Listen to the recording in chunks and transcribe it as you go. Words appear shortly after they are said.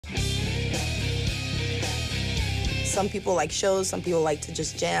Some people like shows, some people like to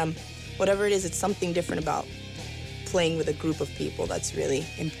just jam. Whatever it is, it's something different about playing with a group of people that's really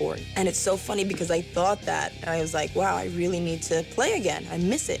important. And it's so funny because I thought that, and I was like, wow, I really need to play again. I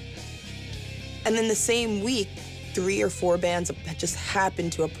miss it. And then the same week, 3 or 4 bands just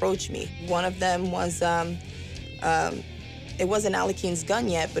happened to approach me. One of them was, it wasn't Alekhine's Gun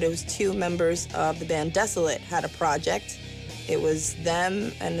yet, but it was 2 members of the band Desolate had a project. It was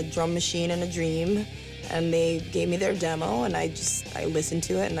them and a drum machine and a dream, and they gave me their demo, and I listened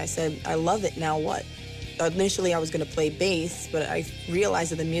to it, and I said, I love it, now what? Initially, I was gonna play bass, but I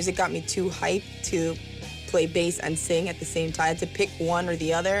realized that the music got me too hyped to play bass and sing at the same time, to pick one or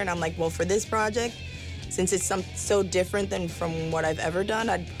the other, and I'm like, well, for this project, since it's so different than from what I've ever done,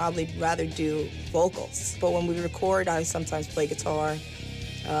 I'd probably rather do vocals. But when we record, I sometimes play guitar,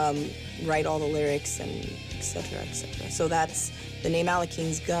 write all the lyrics, and et cetera, et cetera. So that's, the name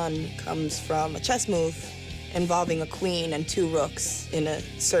Alekhine's Gun comes from a chess move involving a queen and 2 rooks in a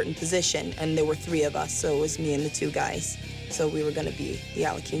certain position, and there were 3 of us, so it was me and the 2 guys. So we were gonna be the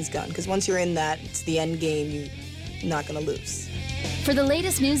Alekhine's Gun, because once you're in that, it's the end game, you're not gonna lose. For the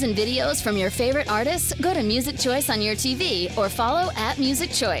latest news and videos from your favorite artists, go to Music Choice on your TV or follow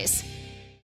 @Music Choice.